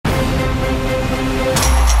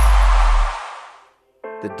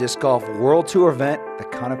The Disc Golf World Tour event, the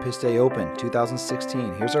Konopiste Open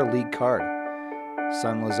 2016. Here's our league card.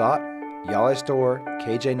 Simon Lizotte, Jalle Stoor,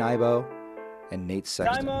 KJ Nybo, and Nate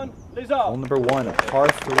Sexton. Simon Lizotte. Hole number 1, a par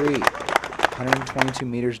 3, 122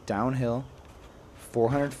 meters downhill,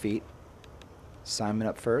 400 feet. Simon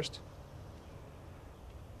up first.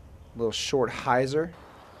 A little short hyzer,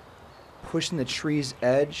 pushing the tree's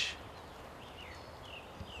edge.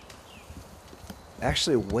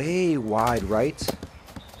 Actually way wide right.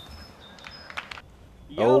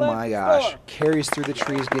 Oh my gosh. Carries through the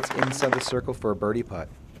trees, gets inside the circle for a birdie putt.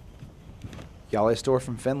 Jalle Stoor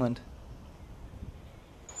from Finland.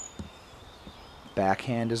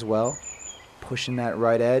 Backhand as well. Pushing that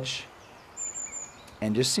right edge.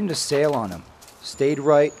 And just seemed to sail on him. Stayed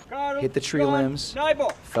right, hit the tree limbs,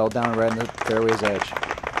 fell down right on the fairway's edge.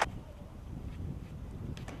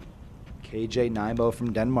 KJ Nybo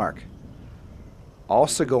from Denmark.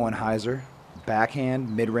 Also going hyzer.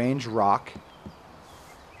 Backhand, mid-range, rock.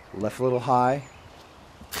 Left a little high.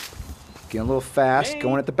 Getting a little fast.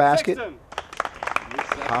 Going at the basket.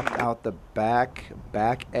 Popped out the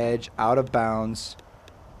back edge, out of bounds.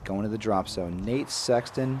 Going to the drop zone. Nate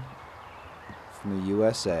Sexton from the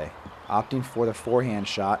USA. Opting for the forehand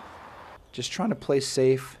shot. Just trying to play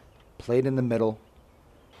safe. Played in the middle.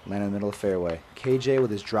 Landed in the middle of the fairway. KJ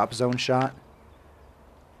with his drop zone shot.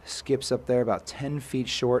 Skips up there about 10 feet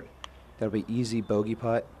short. That'll be easy bogey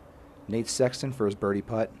putt. Nate Sexton for his birdie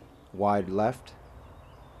putt. Wide left.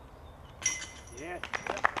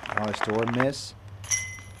 Jalle Stoor miss.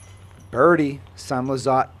 Birdie. Simon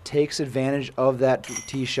Lizotte takes advantage of that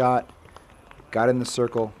tee shot. Got in the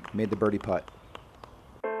circle. Made the birdie putt.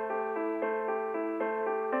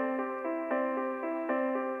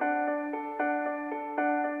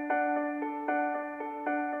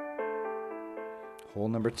 Hole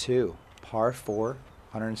number 2. Par 4.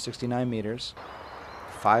 169 meters.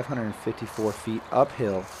 554 feet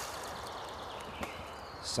uphill.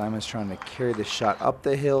 Simon's trying to carry the shot up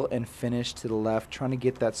the hill and finish to the left, trying to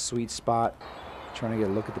get that sweet spot, trying to get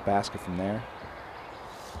a look at the basket from there.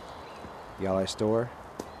 Jalle Stoor,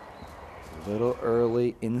 a little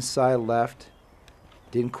early, inside left,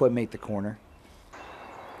 didn't quite make the corner.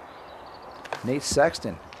 Nate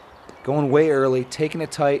Sexton, going way early, taking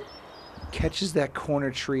it tight, catches that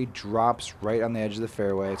corner tree, drops right on the edge of the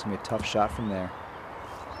fairway. It's going to be a tough shot from there.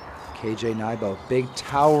 KJ Nybo, big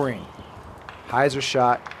towering hyzer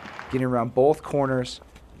shot, getting around both corners,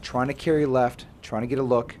 trying to carry left, trying to get a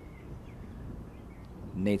look.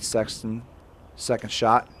 Nate Sexton, second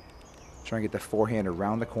shot, trying to get the forehand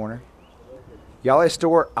around the corner. Jalle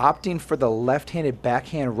Stoor opting for the left-handed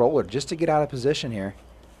backhand roller just to get out of position here.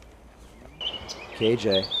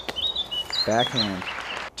 KJ, backhand,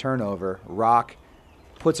 turnover, rock,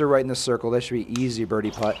 puts it right in the circle. That should be easy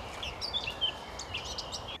birdie putt.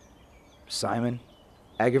 Simon,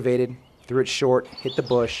 aggravated, threw it short, hit the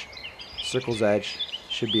bush, circle's edge.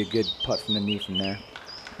 Should be a good putt from the knee from there.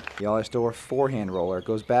 Jalle Stoor, forehand roller.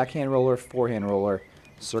 Goes backhand roller, forehand roller,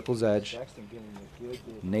 circle's edge.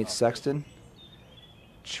 Nate Sexton,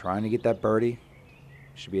 trying to get that birdie.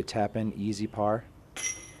 Should be a tap-in, easy par.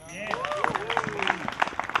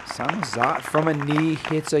 Simon Lizotte from a knee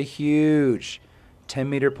hits a huge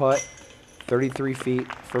 10-meter putt, 33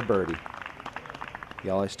 feet for birdie.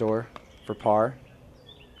 Jalle Stoor for par.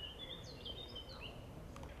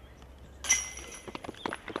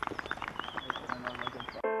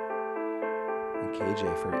 And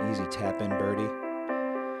KJ for an easy tap-in birdie.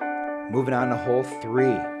 Moving on to hole 3.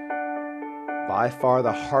 By far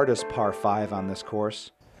the hardest par 5 on this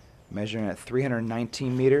course. Measuring at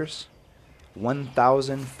 319 meters,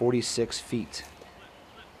 1,046 feet.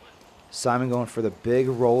 Simon going for the big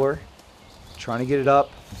roller. Trying to get it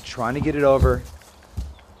up, trying to get it over.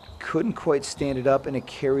 Couldn't quite stand it up, and it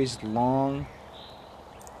carries long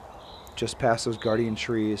just past those guardian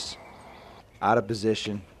trees. Out of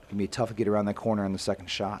position. Gonna be tough to get around that corner on the second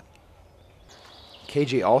shot.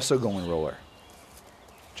 KJ also going roller.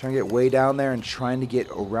 Trying to get way down there and trying to get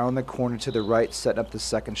around the corner to the right, setting up the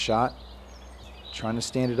second shot. Trying to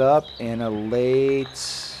stand it up, and a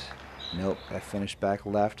late... Nope, I finished back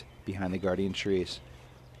left behind the guardian trees.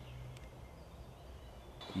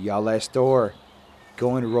 Jalle Stoor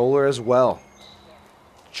going roller as well.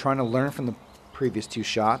 Trying to learn from the previous 2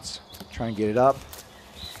 shots. Trying to get it up.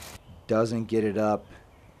 Doesn't get it up.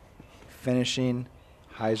 Finishing.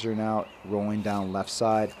 Hyzering out. Rolling down left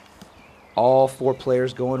side. All 4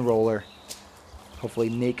 players going roller. Hopefully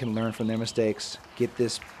Nate can learn from their mistakes. Get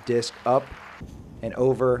this disc up and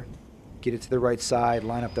over. Get it to the right side.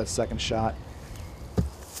 Line up that second shot.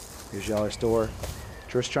 Here's Jalle Stoor.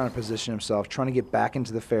 Just trying to position himself. Trying to get back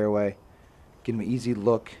into the fairway. Get him an easy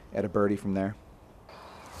look at a birdie from there.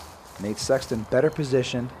 Nate Sexton better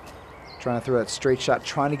positioned, trying to throw that straight shot,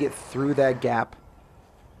 trying to get through that gap.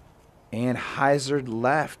 And hyzer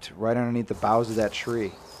left, right underneath the boughs of that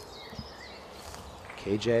tree.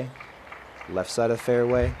 KJ, left side of the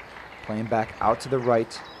fairway, playing back out to the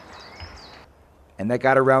right. And that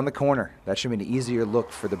got around the corner. That should be an easier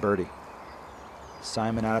look for the birdie.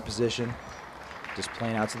 Simon out of position, just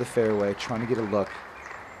playing out to the fairway, trying to get a look.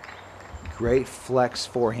 Great flex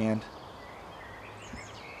forehand.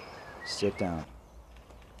 Sit down.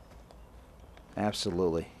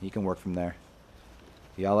 Absolutely, you can work from there.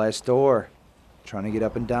 Jalle Stoor trying to get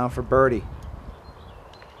up and down for birdie.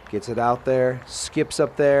 Gets it out there, skips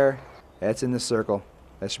up there. That's in the circle.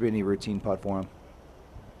 That should be any routine putt for him.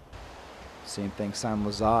 Same thing, Simon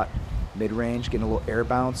Lizotte. Mid-range, getting a little air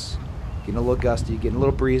bounce, getting a little gusty, getting a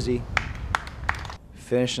little breezy.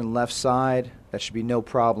 Finishing left side. That should be no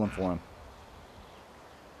problem for him.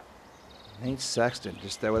 Nate Sexton,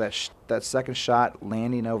 just there with that second shot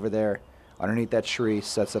landing over there underneath that tree,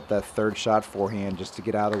 sets up that third shot forehand just to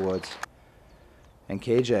get out of the woods. And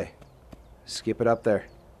KJ, skip it up there.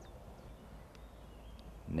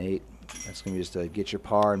 Nate, that's going to be just to get your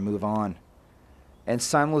par and move on. And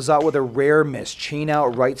Simon Lizotte with a rare miss. Chain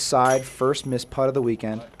out right side, first missed putt of the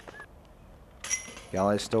weekend.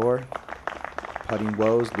 Jalle Stoor, putting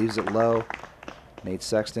woes, leaves it low. Nate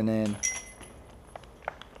Sexton in.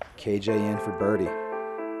 KJ in for birdie.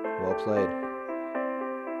 Well played.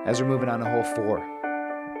 As we're moving on to hole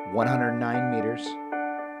 4, 109 meters,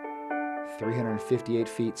 358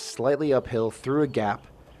 feet, slightly uphill through a gap.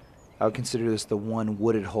 I would consider this the one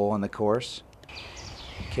wooded hole on the course.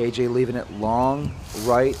 KJ leaving it long,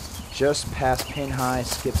 right, just past pin high,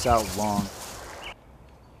 skips out long.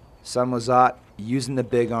 Simon Lizotte using the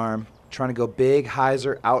big arm, trying to go big,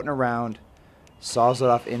 hyzer, out and around. Saws it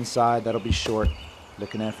off inside, that'll be short.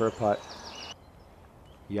 Looking at for a putt.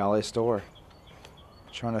 Jalle Stoor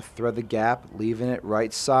trying to thread the gap, leaving it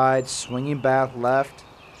right side, swinging back left.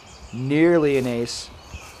 Nearly an ace.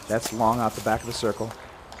 That's long out the back of the circle.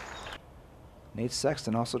 Nate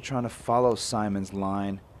Sexton also trying to follow Simon's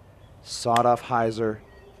line. Sawed off hyzer,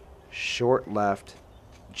 short left,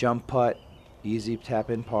 jump putt, easy tap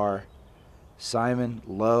in par. Simon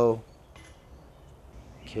low,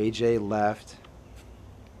 KJ left.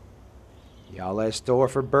 Jalle Stoor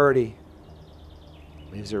for birdie.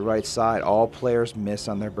 Leaves it right side. All players miss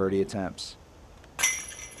on their birdie attempts.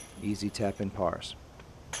 Easy tap in pars.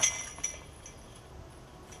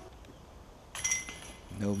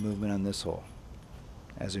 No movement on this hole.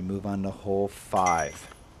 As we move on to hole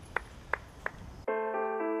 5.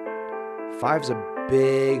 5's a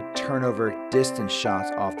big turnover distance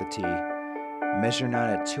shots off the tee. Measuring out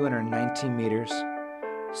at 219 meters,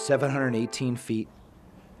 718 feet.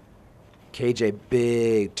 KJ,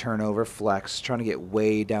 big turnover flex, trying to get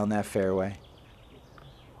way down that fairway.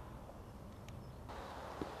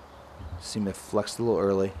 Seemed to flex a little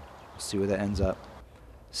early. See where that ends up.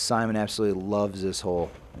 Simon absolutely loves this hole.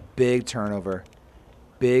 Big turnover,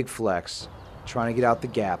 big flex, trying to get out the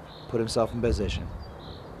gap, put himself in position.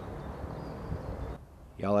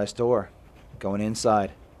 Jalle Stoor going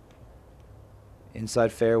inside.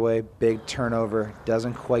 Inside fairway, big turnover,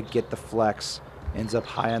 doesn't quite get the flex, ends up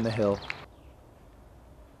high on the hill.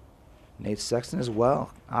 Nate Sexton as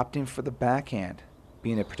well, opting for the backhand.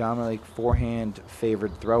 Being a predominantly forehand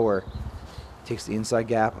favored thrower, takes the inside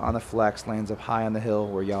gap on the flex, lands up high on the hill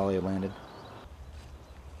where Jalle landed.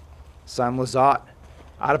 Simon Lizotte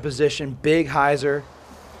out of position, big hyzer,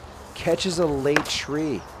 catches a late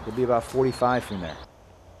tree. He'll be about 45 from there.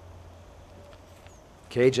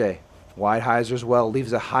 KJ, wide hyzer as well,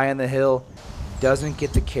 leaves it high on the hill, doesn't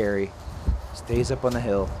get the carry, stays up on the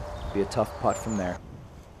hill. Be a tough putt from there.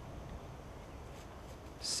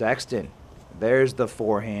 Sexton, there's the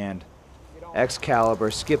forehand.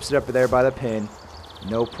 Excalibur, skips it up there by the pin.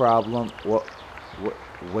 No problem.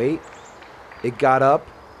 Wait. It got up,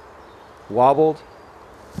 wobbled,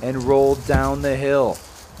 and rolled down the hill.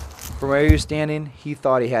 From where he was standing, he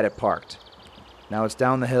thought he had it parked. Now it's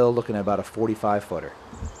down the hill looking at about a 45-footer.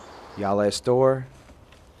 Jalle Stoor,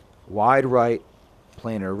 wide right,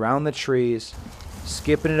 playing it around the trees,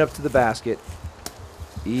 skipping it up to the basket.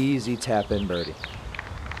 Easy tap-in birdie.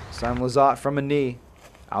 Simon Lizotte from a knee,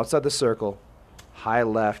 outside the circle, high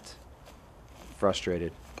left,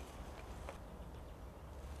 frustrated.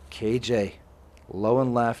 KJ, low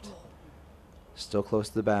and left, still close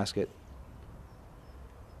to the basket.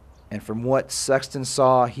 And from what Sexton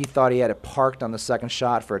saw, he thought he had it parked on the second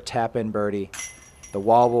shot for a tap-in birdie. The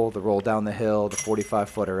wobble, the roll down the hill, the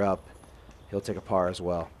 45-footer up. He'll take a par as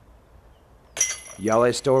well.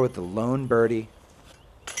 Jalle Stoor with the lone birdie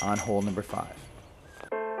on hole number 5.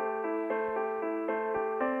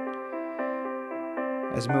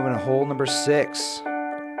 As we move on to hole number 6,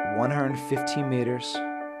 115 meters,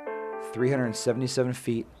 377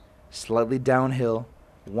 feet, slightly downhill,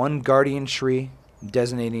 one guardian tree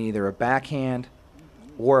designating either a backhand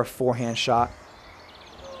or a forehand shot.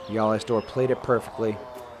 Jalle Stoor played it perfectly,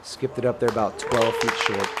 skipped it up there about 12 feet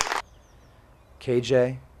short.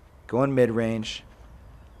 KJ going mid-range,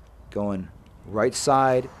 going right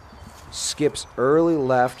side, skips early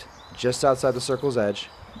left, just outside the circle's edge.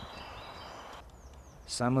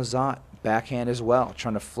 Simon Lizotte, backhand as well,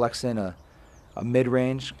 trying to flex in a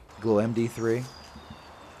mid-range, little MD3.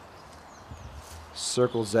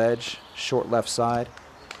 Circle's edge, short left side.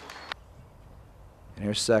 And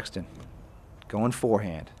here's Sexton, going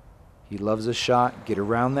forehand. He loves his shot, get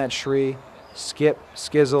around that tree, skip,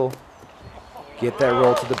 skizzle, get that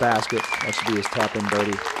roll to the basket. That should be his tap-in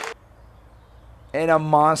birdie. And a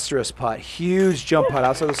monstrous putt, huge jump putt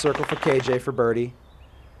outside the circle for KJ for birdie.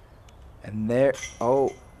 And there,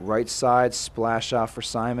 oh, right side splash off for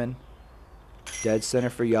Simon. Dead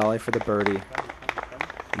center for Jalle for the birdie.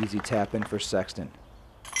 Easy tap in for Sexton.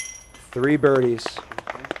 3 birdies,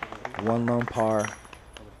 1 lone par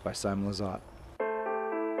by Simon Lizotte.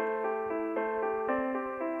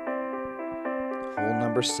 Hole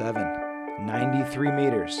number 7, 93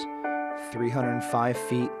 meters, 305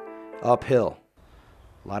 feet uphill.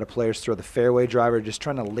 A lot of players throw the fairway driver, just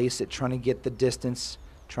trying to lace it, trying to get the distance,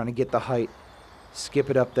 trying to get the height, skip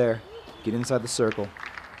it up there, get inside the circle,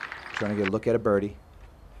 trying to get a look at a birdie.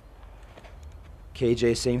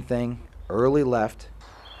 KJ, same thing, early left.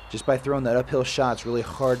 Just by throwing that uphill shot, it's really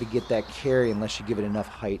hard to get that carry unless you give it enough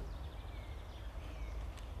height.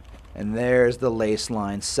 And there's the lace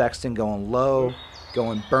line. Sexton going low,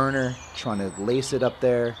 going burner, trying to lace it up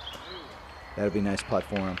there. That'll be a nice putt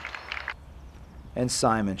for him. And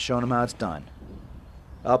Simon showing him how it's done.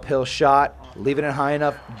 Uphill shot, leaving it high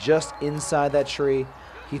enough just inside that tree.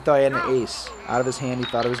 He thought he had an ace. Out of his hand,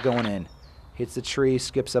 he thought it was going in. Hits the tree,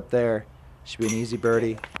 skips up there. Should be an easy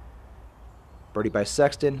birdie. Birdie by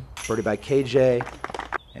Sexton, birdie by KJ,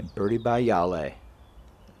 and birdie by Jalle.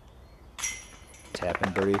 Tap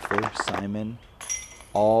and birdie for Simon.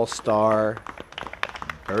 All-star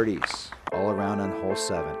birdies all around on hole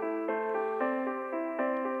 7.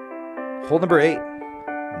 Hole number 8,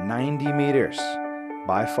 90 meters.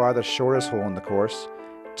 By far the shortest hole in the course,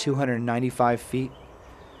 295 feet.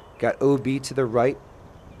 Got OB to the right,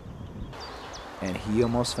 and he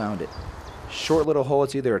almost found it. Short little hole,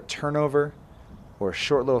 it's either a turnover or a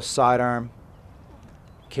short little sidearm.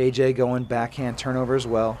 KJ going backhand turnover as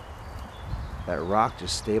well. That rock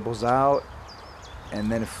just stables out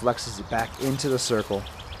and then it flexes it back into the circle.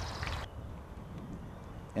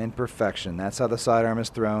 And perfection. That's how the sidearm is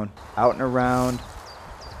thrown. Out and around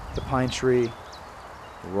the pine tree.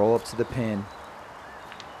 Roll up to the pin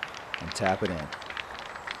and tap it in.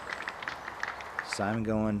 Simon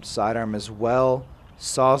going sidearm as well.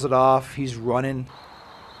 Saws it off. He's running.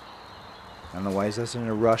 I don't know why he's just in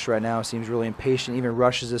a rush right now. Seems really impatient. Even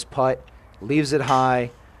rushes his putt. Leaves it high.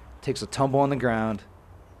 Takes a tumble on the ground.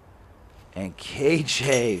 And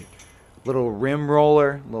KJ, little rim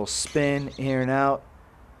roller, little spin here and out.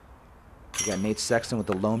 We got Nate Sexton with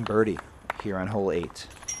the lone birdie here on hole 8.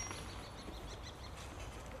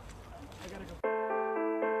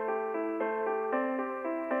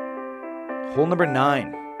 Hole number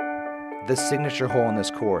 9, the signature hole in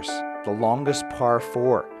this course, the longest par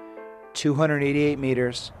 4, 288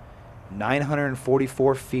 meters,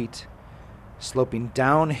 944 feet, sloping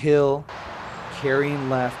downhill, carrying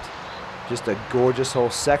left, just a gorgeous hole.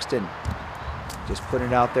 Sexton just putting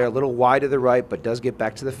it out there a little wide to the right, but does get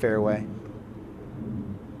back to the fairway.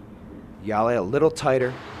 Jalle a little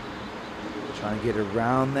tighter, trying to get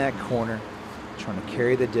around that corner, trying to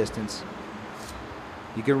carry the distance.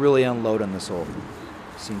 You can really unload on this hole.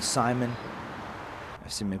 I've seen Simon,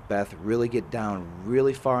 I've seen Macbeth really get down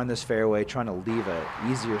really far on this fairway, trying to leave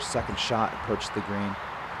an easier second shot, approach the green.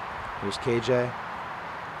 Here's KJ.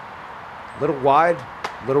 A little wide,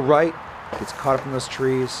 a little right, gets caught up in those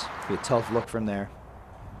trees. Be a tough look from there.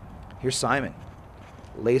 Here's Simon.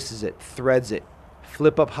 Laces it, threads it,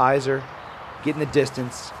 flip up hyzer, getting the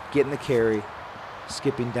distance, getting the carry,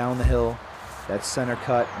 skipping down the hill. That center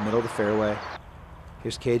cut, middle of the fairway.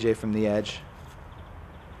 Here's KJ from the edge.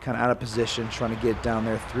 Kind of out of position, trying to get down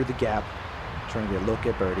there through the gap, trying to get a look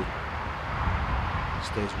at birdie.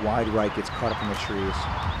 Stays wide right, gets caught up in the trees.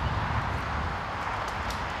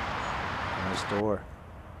 Nice door.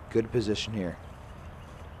 Good position here.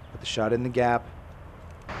 Put the shot in the gap.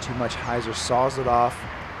 Too much hyzer, saws it off.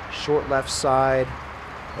 Short left side.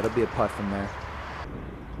 That'll be a putt from there.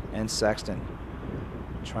 And Sexton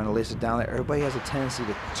trying to lace it down there. Everybody has a tendency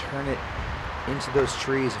to turn it into those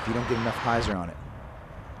trees if you don't get enough hyzer on it.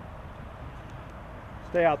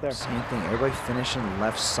 Stay out there. Same thing. Everybody finishing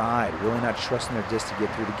left side. Really not trusting their disc to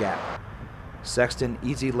get through the gap. Sexton,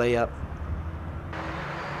 easy layup.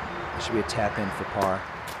 That should be a tap in for par.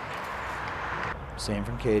 Same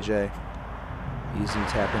from KJ. Easy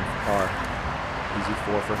tap in for par. Easy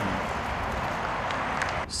 4 for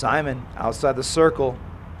him. Simon, outside the circle.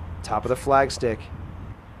 Top of the flagstick.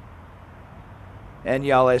 And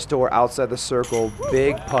Jalle Stoor outside the circle.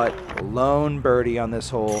 Big putt. Lone birdie on this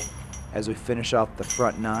hole as we finish off the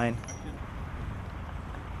front 9.